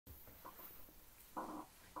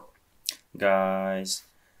guys?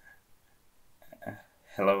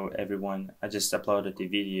 Hello everyone. I just uploaded the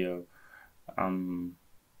video,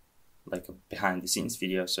 like a behind the scenes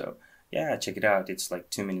video, so yeah, check it out. It's like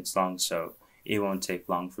 2 minutes long, so it won't take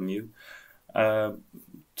long from you.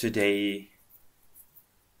 Today,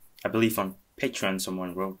 I believe on Patreon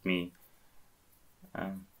someone wrote me,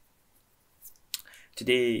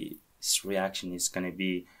 today's reaction is gonna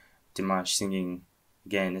be Dimash singing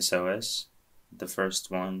again SOS, the first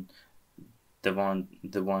one, the one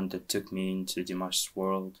that took me into Dimash's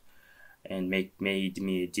world and made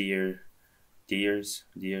me a dear,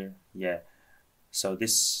 yeah. So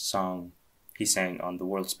this song he sang on the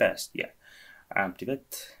world's best, yeah.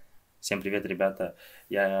 Привет, всем привет, ребята.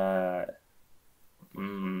 Я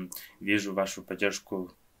вижу вашу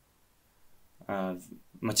поддержку,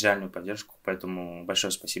 материальную поддержку, поэтому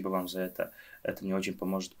большое спасибо вам за это. Это мне очень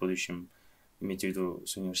поможет в будущем, имейте в виду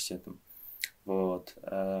с университетом. Вот.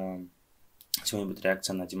 Сегодня будет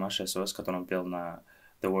реакция на Димаша SOS, который он пел на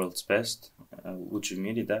The World's Best, лучший в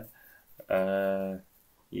мире, да.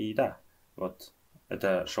 И да, вот,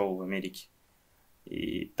 это шоу в Америке.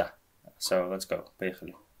 И да, so let's go,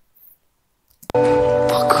 поехали.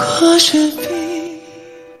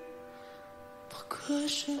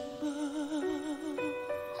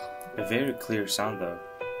 A very clear sound though.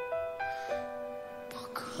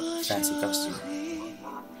 Fancy costume.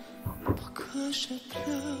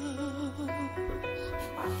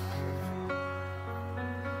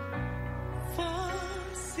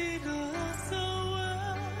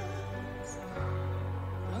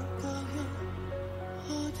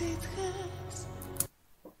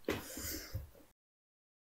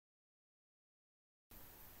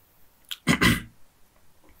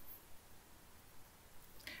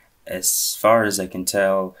 As far as I can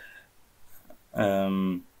tell,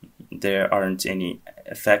 there aren't any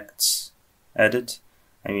effects added.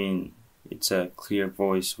 I mean, it's a clear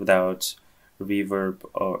voice without reverb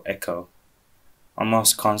or echo. On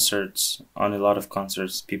most concerts, on a lot of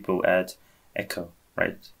concerts, people add echo,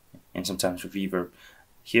 right? And sometimes reverb.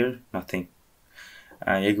 Here, nothing.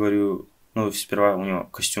 Я говорю, сперва у него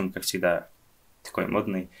костюм, как всегда, такой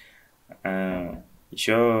модный.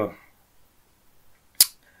 Еще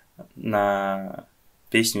на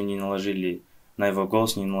песню не наложили, на его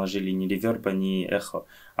голос не наложили ни реверба, ни эхо.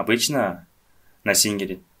 Обычно на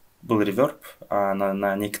сингере был реверб, а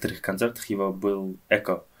на некоторых концертах его был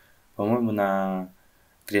эхо. По-моему, на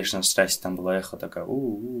Грешная страсть там было эхо, такая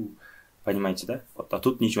понимаете, да? Вот, а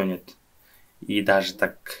тут ничего нет. И даже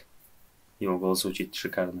так его голос звучит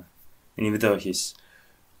шикарно. And even though his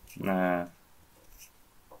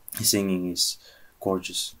singing is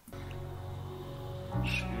gorgeous.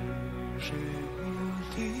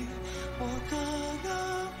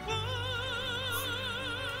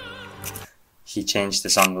 He changed the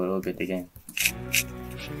song a little bit again.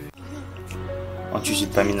 Он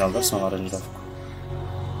чуть-чуть поменял, да, снова аранжировку?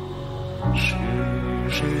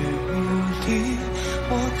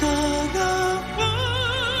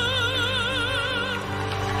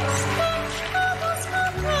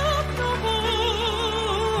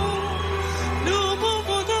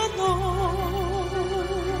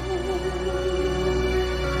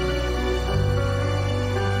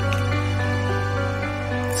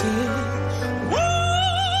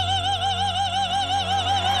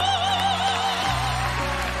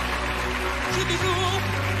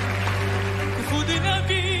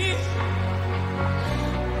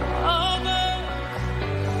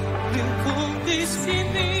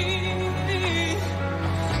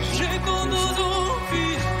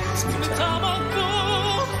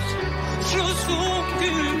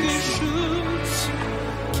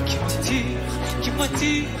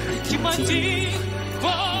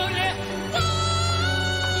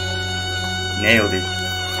 Nailed it.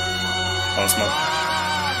 Once more.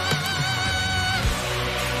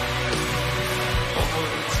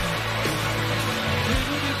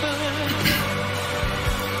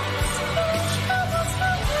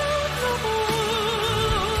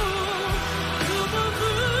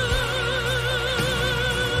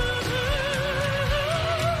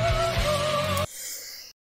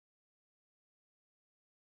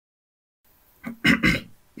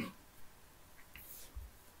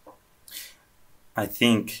 I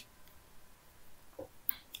think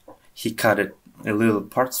he cut it a little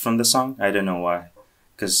parts from the song. I don't know why,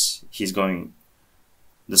 because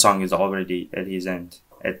the song is already at its end.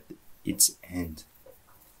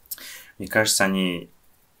 Мне кажется,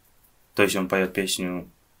 то есть он поет песню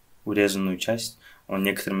урезанную часть, он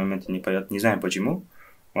некоторые моменты не поет, не знаю почему,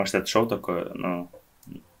 может это шоу такое, но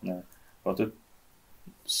да. Вот тут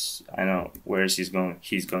I know where he's going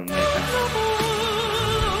right now.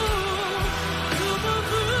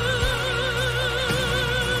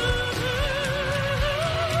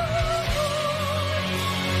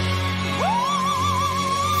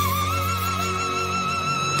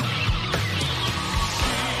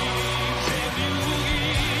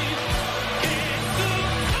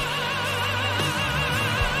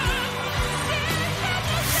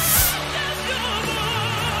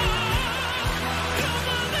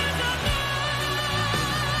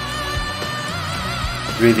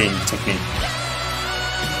 breathing technique.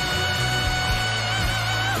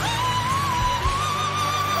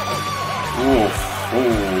 Oof,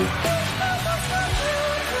 ooh.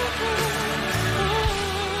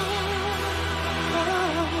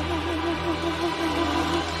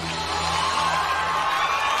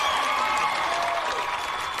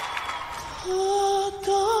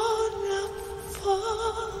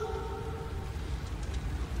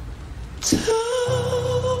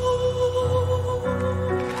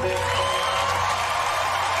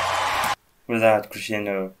 Without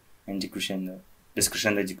crescendo and decrescendo. Без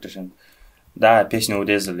crescendo, decrescendo. Да, песню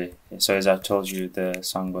урезали. So as I told you, the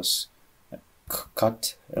song was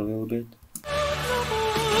cut a little bit. I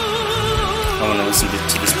wanna listen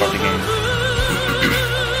to this part again.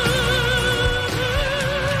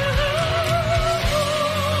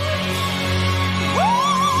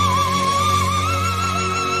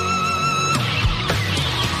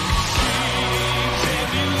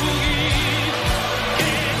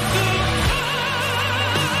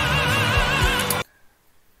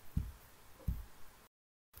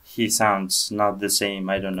 He sounds not the same,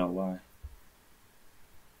 I don't know why.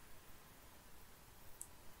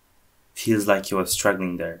 Feels like he was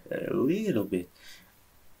struggling there a little bit.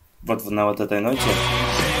 Вот на вот этой ноте.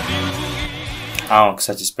 А, он,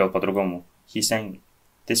 кстати, спел по-другому. He sang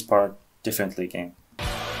this part differently again.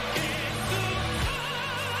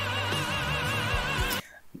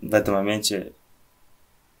 В этом моменте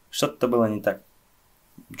что-то было не так.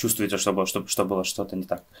 Чувствуете, что было что-то не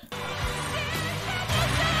так.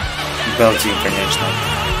 Белтин, конечно.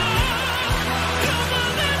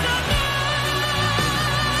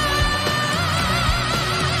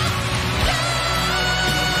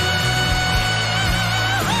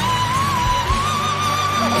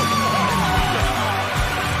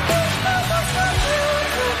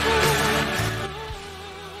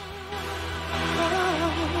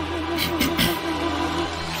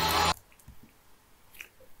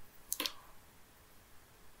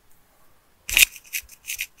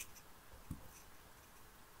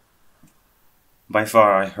 By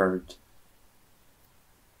far, I heard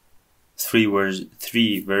three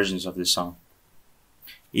versions of the song.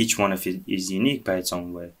 Each one of it is unique by its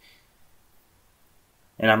own way.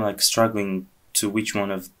 And I'm like struggling to which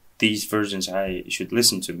one of these versions I should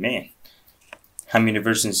listen to. Man, how many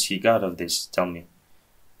versions he got of this? Tell me.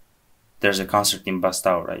 There's a concert in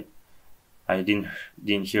Bastau, right? I didn't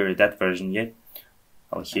hear that version yet.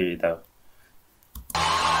 I'll hear it out.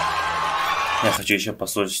 Я хочу еще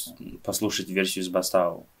послушать версию с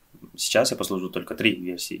Бастау. Сейчас я послушаю только 3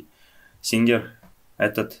 версии. Сингер,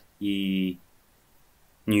 этот и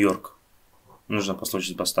Нью-Йорк. Нужно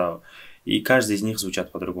послушать Бастау. И каждый из них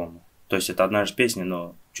звучат по-другому. То есть это одна же песня,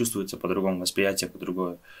 но чувствуется по-другому, восприятие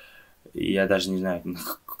по-другому. И я даже не знаю,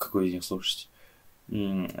 какой из них слушать.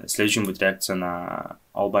 Следующим будет реакция на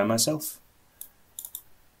All By Myself.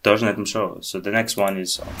 Тоже на этом шоу. So the next one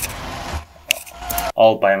is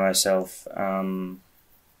All By Myself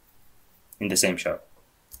in the same show.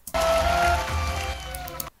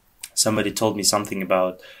 Somebody told me something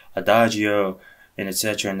about Adagio and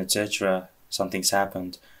etc. Something's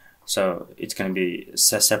happened. So it's gonna be a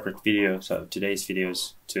separate video. So today's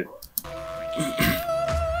videos too.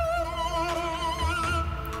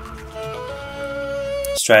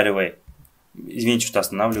 Straight away. Извините, что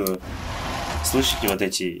останавливаю. Слышите вот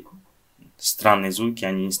эти странные звуки?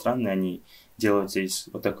 Они не странные, они делаются из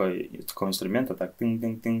вот такого инструмента, так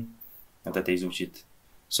тынь-тынь-тынь. Вот это и звучит.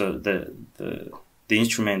 So the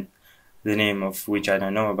instrument, the name of which I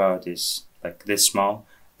don't know about, is like this small.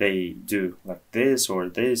 They do like this or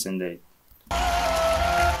this, and they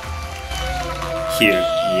here,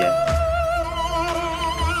 yeah.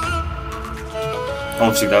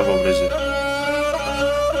 Он всегда в образе.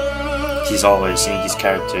 He's always in his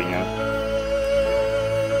character, you know.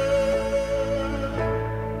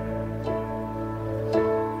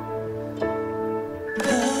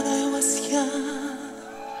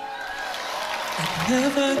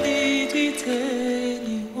 Never needed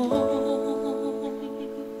anyone.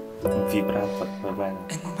 Vibrato, vabbè.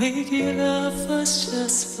 And making love was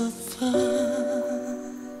just for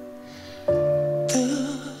fun.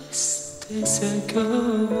 Those days ago.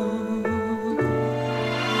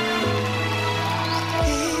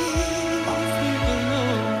 Even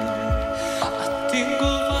alone, I think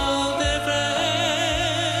of all the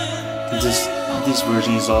friends. This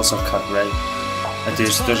version is also cut, right?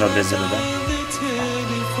 Надеюсь, тоже обрезали, да?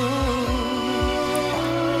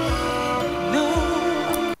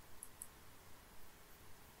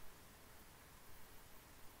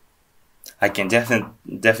 I can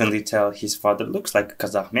definitely tell his father looks like a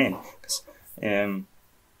Kazakh man. 'Cause, I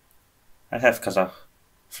have Kazakh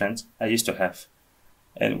friends I used to have.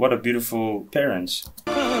 And what a beautiful parents.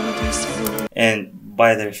 And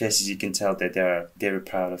by their faces you can tell that they are very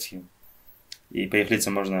proud of you. И по их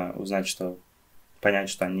лицам можно узнать, что понять,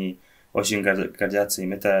 что они очень гордятся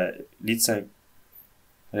им. Это лица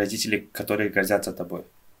родителей, которые гордятся тобой.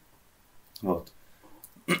 Вот.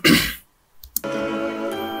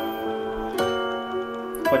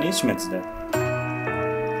 What instrument is that?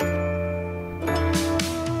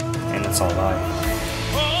 And it's all live.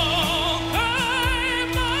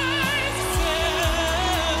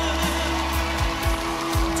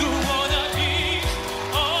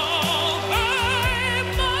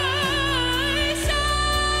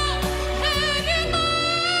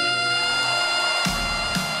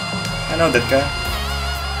 I know that guy.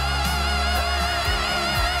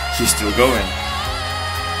 He's still going.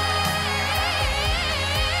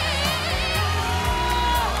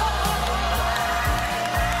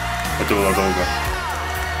 Это было долго.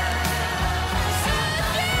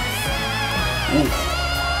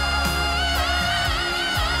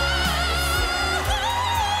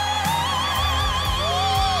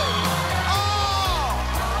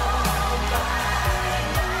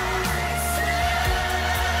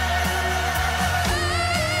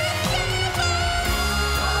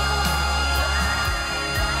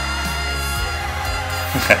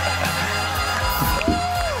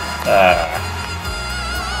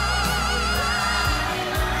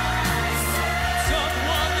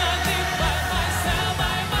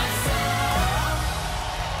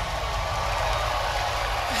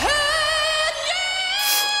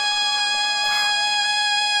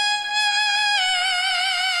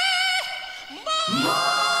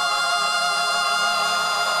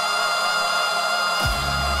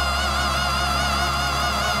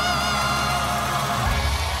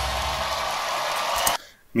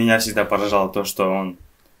 Меня всегда поражало то, что он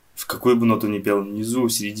в какую бы ноту ни пел, внизу, в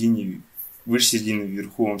середине, выше середины,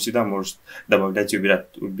 вверху, он всегда может добавлять и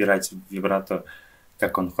убирать вибрато,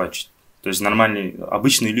 как он хочет. То есть нормальные,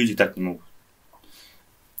 обычные люди так не могут.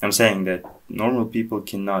 I'm saying that normal people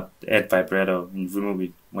cannot add vibrato and remove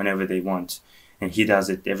it whenever they want. And he does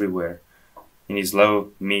it everywhere. In his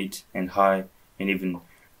low, mid, and high, and even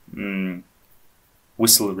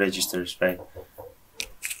whistle registers, right?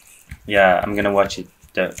 Yeah, I'm gonna watch it.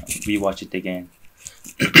 Rewatch it again.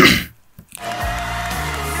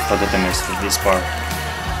 Вот это место, this part.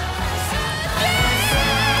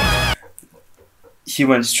 He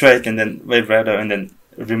went straight and then vibrato and then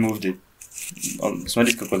removed it. Он,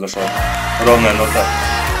 смотрите, какой зашел. Ровная нота.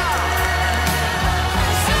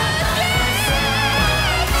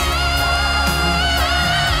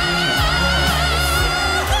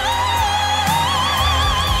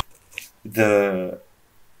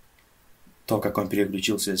 То, как он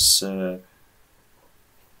переключился с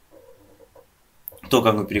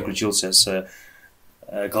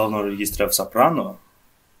головного регистра в сопрано,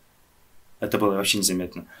 это было вообще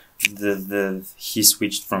незаметно. He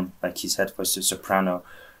switched from like his head voice to soprano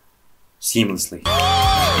seamlessly.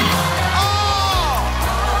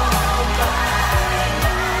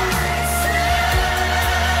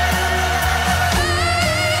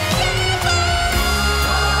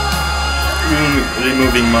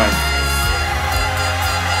 Removing mic.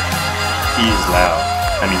 He is loud.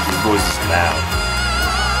 I mean, his voice is loud.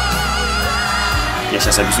 Я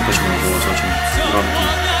сейчас объясню, почему его голос очень громкий.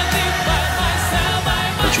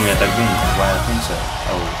 Почему я так думаю? Why I think so?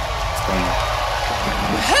 Oh,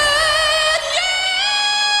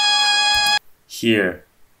 here,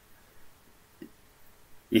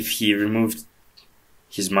 if he removed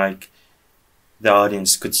his mic, the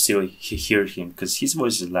audience could still hear him because his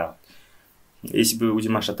voice is loud. Если бы у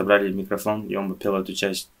Димаша отобрали микрофон, и он бы пел эту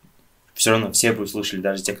часть, все равно все бы услышали,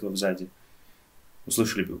 даже те, кто сзади.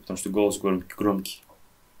 Услышали бы, потому что голос громкий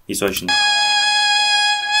и сочный.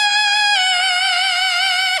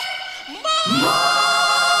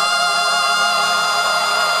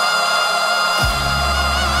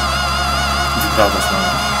 Вибрато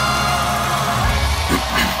снова.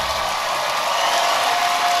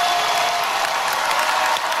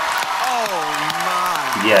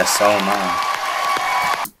 Yes, oh my.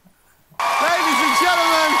 Ladies and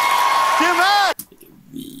gentlemen, Dimash!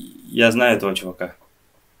 Я знаю этого чувака.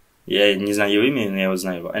 Я не знаю его имя, но я его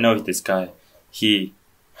знаю его. I know this guy. He...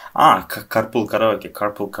 Carpool karaoke.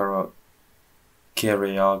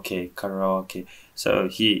 So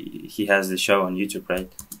he has the show on YouTube, right?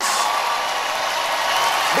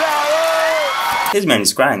 Bravo! This man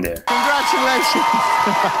is crying there. Congratulations!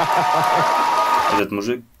 Этот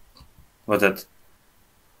мужик, вот этот,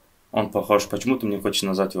 он похож, почему-то мне хочется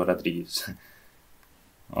назвать его Родригес.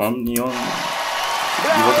 Его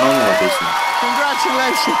тронуло песню.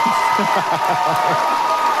 Congratulations.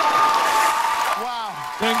 Wow.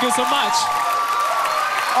 Thank you so much.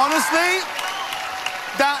 Honestly,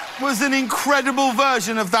 that was an incredible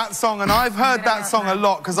version of that song, and I've heard that song a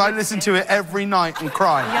lot because I listen to it every night and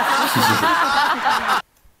cry.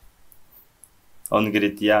 Он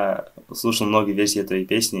говорит, я слушал много версий этой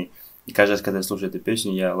песни, и каждый раз, когда я слушаю эту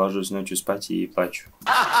песню, я ложусь ночью спать и плачу.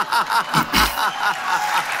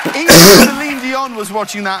 Even Celine Dion was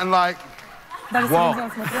watching that and like,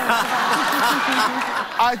 wow.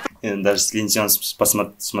 И даже Селин Дион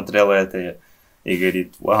посмотрела это и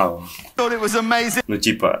говорит, вау. Thought it was amazing. Ну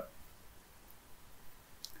типа,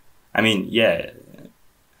 I mean, yeah,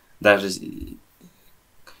 даже за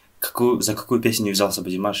какую песню не взялся бы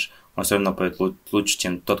Димаш, он все равно поет лучше,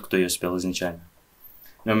 чем тот, кто ее спел изначально.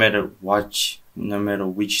 No matter which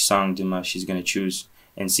song Dimash is gonna choose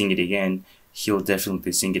and sing it again, he'll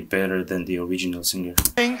definitely sing it better than the original singer.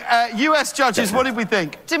 US judges, what did we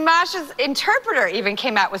think? Dimash's interpreter even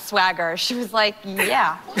came out with swagger. She was like,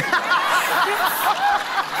 yeah.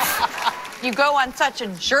 You go on such a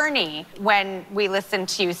journey when we listen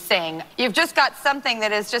to you sing. You've just got something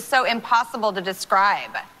that is just so impossible to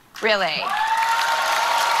describe, really.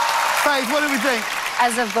 Faith, what did we think?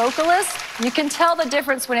 As a vocalist, you can tell the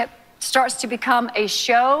difference when it starts to become a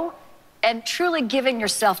show and truly giving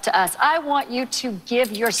yourself to us. I want you to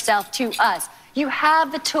give yourself to us. You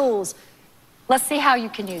have the tools. Let's see how you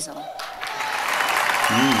can use them.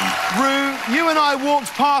 Rue, you and I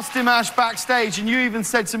walked past Dimash backstage, and you even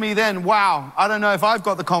said to me then, wow, I don't know if I've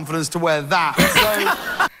got the confidence to wear that.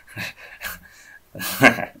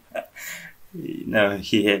 So... No,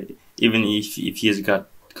 even if he has got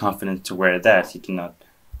confidence to wear that, he cannot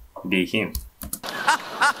be him.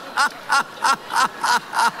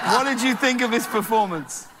 What did you think of his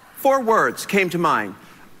performance? 4 words came to mind.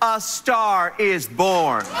 A star is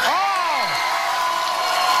born. Oh!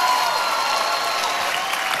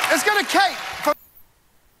 Let's go to Kate.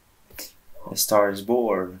 A star is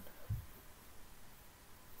born.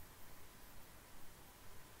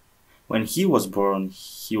 When he was born,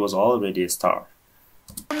 he was already a star.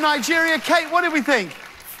 From Nigeria, Kate, what did we think?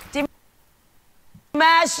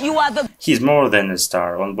 Dimash, you are the... He's more than a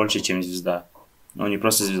star. Он больше, чем звезда. Он не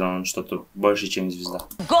просто звезда, он что-то больше, чем звезда.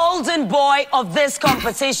 golden boy of this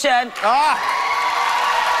competition.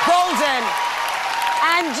 Golden.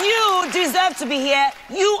 And you deserve to be here.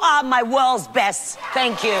 You are my world's best.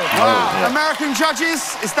 Thank you. Wow. Yeah. American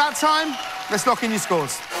judges, it's that time. Let's lock in your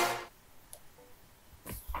scores.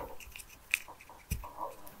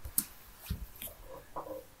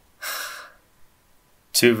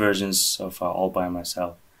 Two versions of All By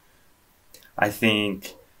Myself. I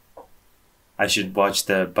think I should watch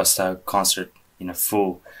the Basta concert in the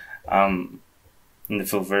full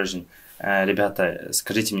version. Ребята,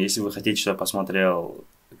 скажите мне, если вы хотите, чтобы я посмотрел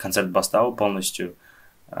концерт Бастау полностью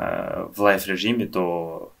в лайв-режиме,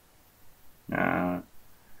 то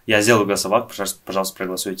я сделаю голосовак, пожалуйста,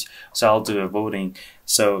 проголосуйте. So I'll do a voting.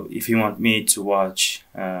 So if you want me to watch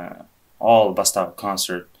all Basta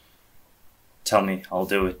concert, tell me, I'll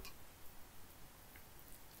do it.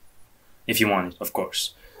 If you want it, of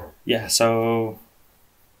course. Yeah, so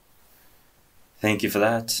thank you for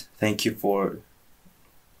that. Thank you for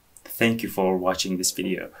watching this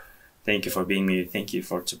video. Thank you for being me. Thank you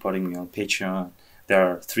for supporting me on Patreon. There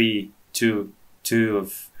are two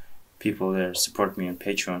of people that support me on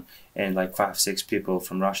Patreon, and like 5-6 people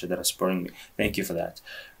from Russia that are supporting me. Thank you for that.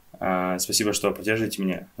 Спасибо, что поддерживаете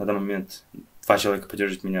меня. На данный момент 2 человека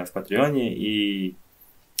поддерживают меня в Патреоне, и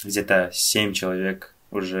где-то 7 человек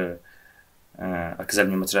уже оказали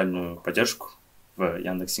мне материальную поддержку в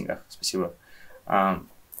Яндекс.Деньгах. Спасибо.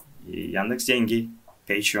 И Яндекс.Деньги,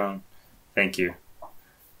 Patreon, thank you.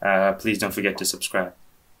 Please don't forget to subscribe.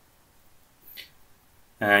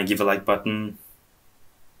 Give a like button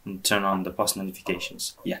and turn on the post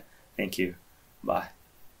notifications. Yeah, thank you. Bye.